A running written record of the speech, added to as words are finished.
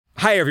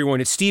Hi, everyone.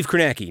 It's Steve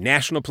Kornacki,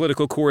 national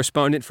political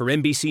correspondent for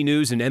NBC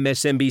News and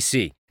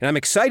MSNBC. And I'm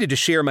excited to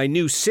share my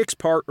new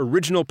 6-part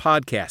original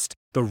podcast,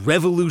 The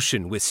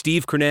Revolution with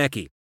Steve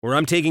Kornacki, where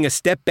I'm taking a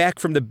step back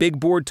from the big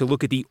board to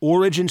look at the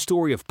origin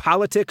story of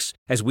politics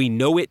as we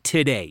know it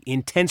today,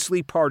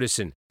 intensely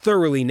partisan,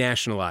 thoroughly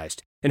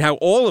nationalized, and how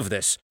all of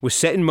this was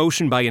set in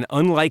motion by an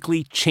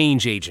unlikely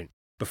change agent.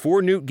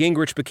 Before Newt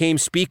Gingrich became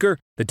Speaker,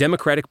 the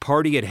Democratic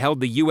Party had held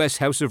the U.S.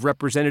 House of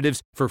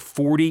Representatives for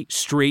 40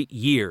 straight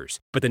years.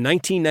 But the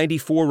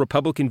 1994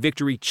 Republican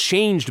victory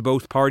changed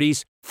both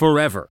parties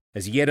forever.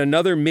 As yet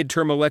another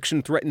midterm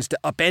election threatens to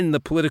upend the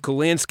political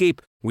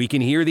landscape, we can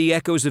hear the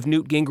echoes of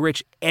Newt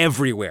Gingrich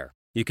everywhere.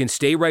 You can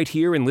stay right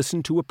here and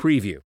listen to a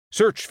preview.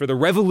 Search for The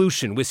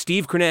Revolution with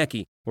Steve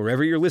Kornacki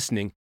wherever you're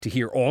listening to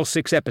hear all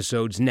 6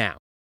 episodes now.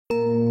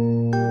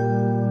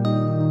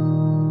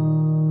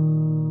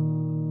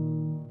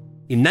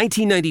 In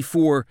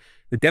 1994,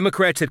 the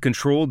Democrats had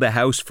controlled the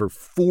House for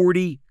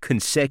 40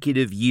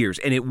 consecutive years,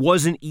 and it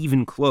wasn't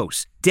even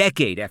close.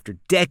 Decade after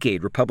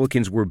decade,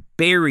 Republicans were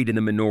buried in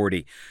the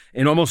minority,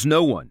 and almost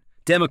no one,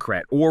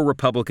 Democrat or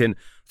Republican,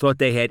 thought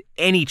they had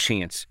any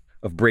chance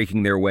of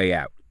breaking their way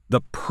out. The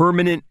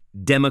permanent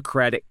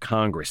Democratic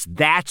Congress,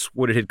 that's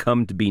what it had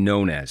come to be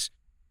known as.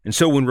 And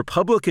so when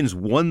Republicans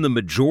won the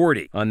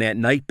majority on that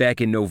night back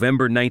in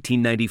November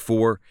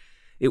 1994,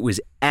 it was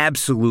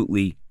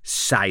absolutely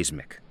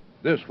seismic.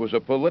 This was a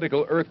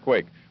political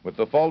earthquake, with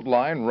the fault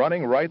line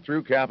running right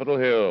through Capitol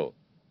Hill.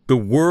 The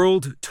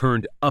world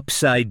turned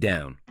upside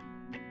down.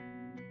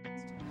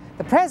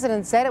 The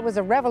president said it was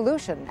a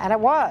revolution, and it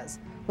was,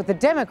 with the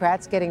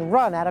Democrats getting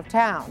run out of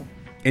town.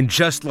 And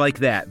just like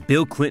that,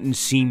 Bill Clinton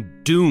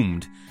seemed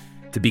doomed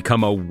to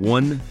become a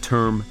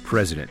one-term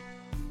president.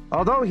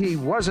 Although he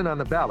wasn't on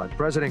the ballot,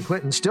 President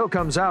Clinton still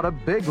comes out a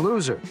big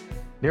loser.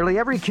 Nearly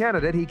every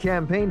candidate he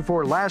campaigned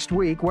for last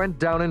week went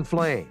down in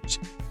flames.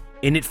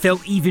 And it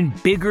felt even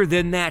bigger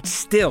than that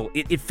still.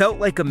 It felt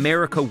like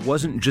America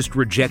wasn't just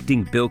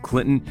rejecting Bill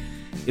Clinton.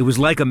 It was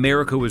like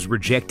America was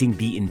rejecting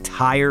the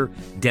entire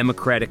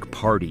Democratic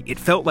Party. It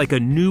felt like a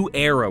new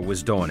era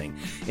was dawning,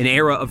 an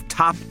era of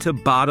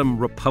top-to-bottom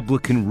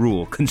Republican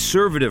rule,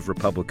 conservative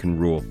Republican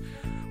rule,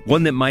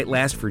 one that might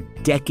last for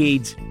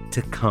decades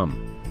to come.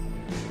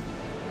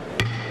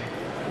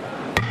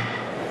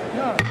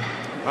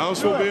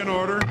 House will be in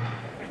order.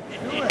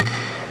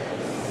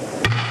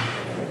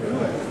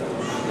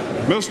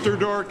 Mr.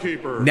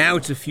 Doorkeeper. Now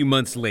it's a few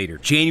months later,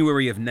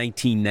 January of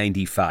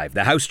 1995.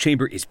 The House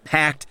chamber is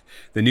packed.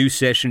 The new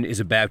session is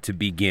about to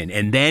begin.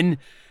 And then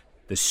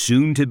the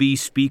soon-to-be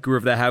Speaker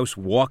of the House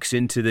walks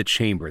into the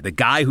chamber, the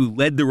guy who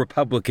led the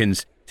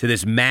Republicans to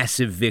this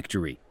massive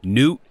victory,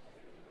 Newt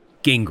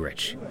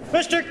Gingrich.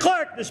 Mr.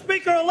 Clerk, the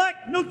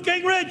Speaker-elect, Newt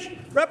Gingrich,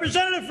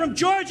 representative from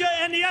Georgia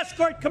and the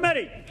Escort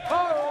Committee.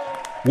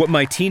 What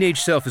my teenage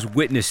self is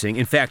witnessing,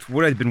 in fact,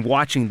 what I've been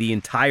watching the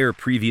entire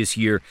previous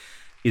year,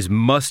 is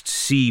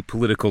must-see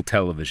political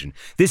television.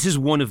 This is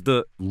one of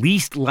the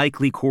least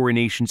likely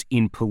coronations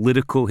in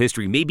political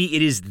history. Maybe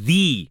it is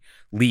the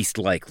least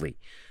likely.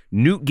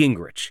 Newt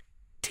Gingrich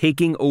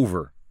taking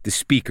over the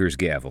Speaker's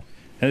gavel.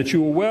 And that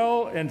you will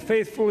well and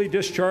faithfully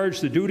discharge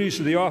the duties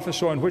of the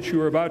office on which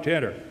you are about to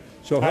enter.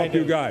 So help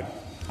you God.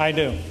 I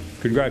do.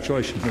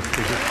 Congratulations, Mr.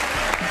 President.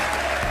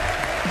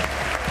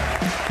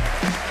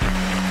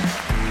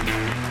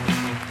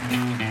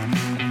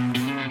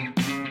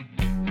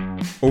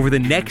 Over the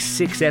next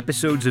 6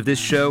 episodes of this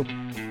show,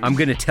 I'm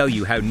going to tell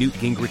you how Newt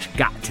Gingrich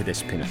got to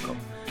this pinnacle.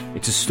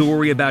 It's a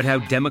story about how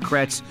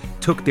Democrats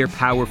took their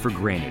power for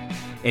granted.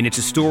 And it's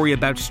a story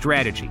about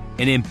strategy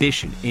and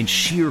ambition and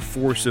sheer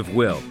force of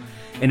will.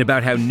 And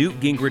about how Newt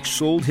Gingrich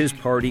sold his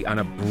party on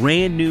a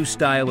brand new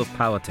style of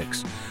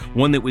politics,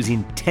 one that was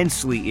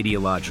intensely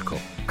ideological,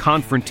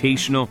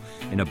 confrontational,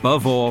 and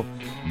above all,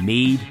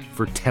 made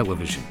for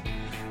television.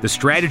 The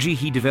strategy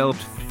he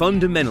developed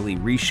fundamentally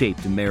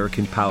reshaped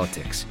American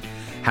politics.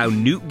 How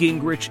Newt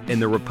Gingrich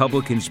and the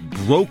Republicans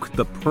broke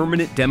the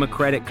permanent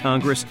Democratic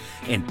Congress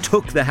and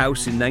took the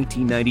House in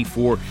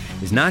 1994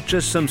 is not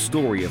just some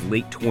story of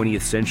late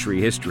 20th century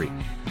history,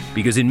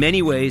 because in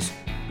many ways,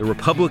 the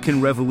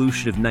Republican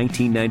Revolution of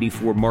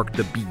 1994 marked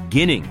the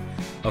beginning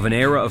of an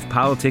era of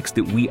politics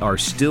that we are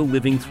still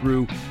living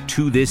through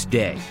to this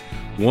day,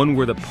 one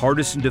where the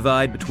partisan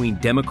divide between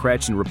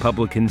Democrats and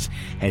Republicans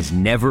has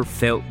never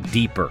felt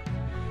deeper.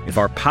 If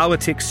our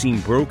politics seem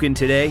broken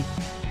today,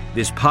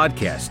 this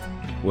podcast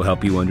will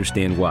help you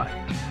understand why.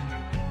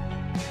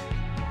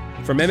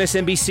 From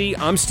MSNBC,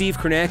 I'm Steve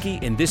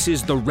Kornacki, and this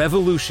is The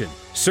Revolution.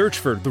 Search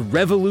for The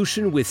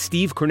Revolution with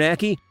Steve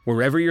Kornacki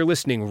wherever you're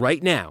listening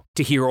right now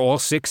to hear all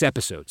 6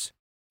 episodes.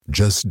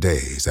 Just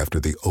days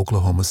after the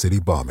Oklahoma City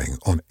bombing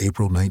on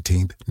April 19,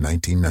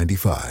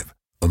 1995,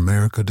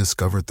 America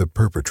discovered the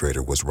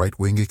perpetrator was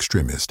right-wing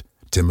extremist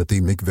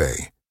Timothy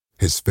McVeigh.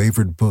 His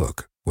favorite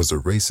book was a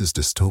racist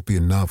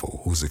dystopian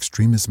novel whose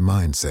extremist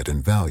mindset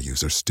and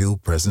values are still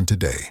present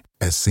today,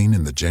 as seen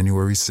in the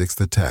January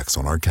 6th attacks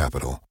on our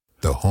Capitol.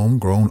 The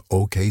Homegrown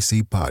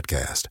OKC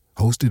podcast,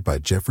 hosted by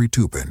Jeffrey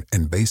Toobin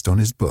and based on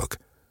his book,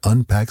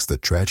 unpacks the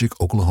tragic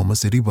Oklahoma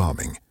City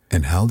bombing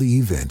and how the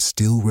event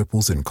still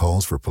ripples in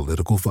calls for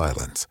political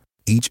violence.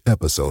 Each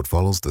episode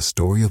follows the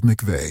story of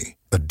McVeigh,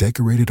 a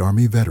decorated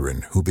Army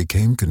veteran who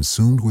became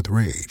consumed with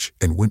rage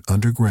and went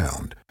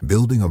underground,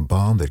 building a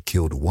bomb that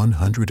killed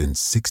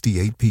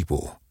 168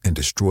 people and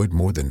destroyed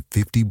more than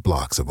 50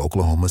 blocks of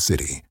Oklahoma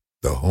City.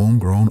 The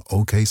Homegrown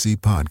OKC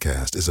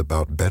podcast is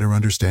about better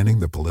understanding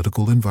the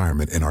political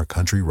environment in our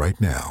country right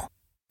now.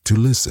 To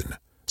listen,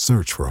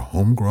 search for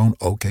Homegrown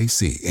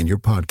OKC in your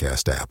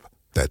podcast app.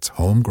 That's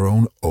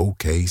Homegrown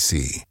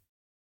OKC.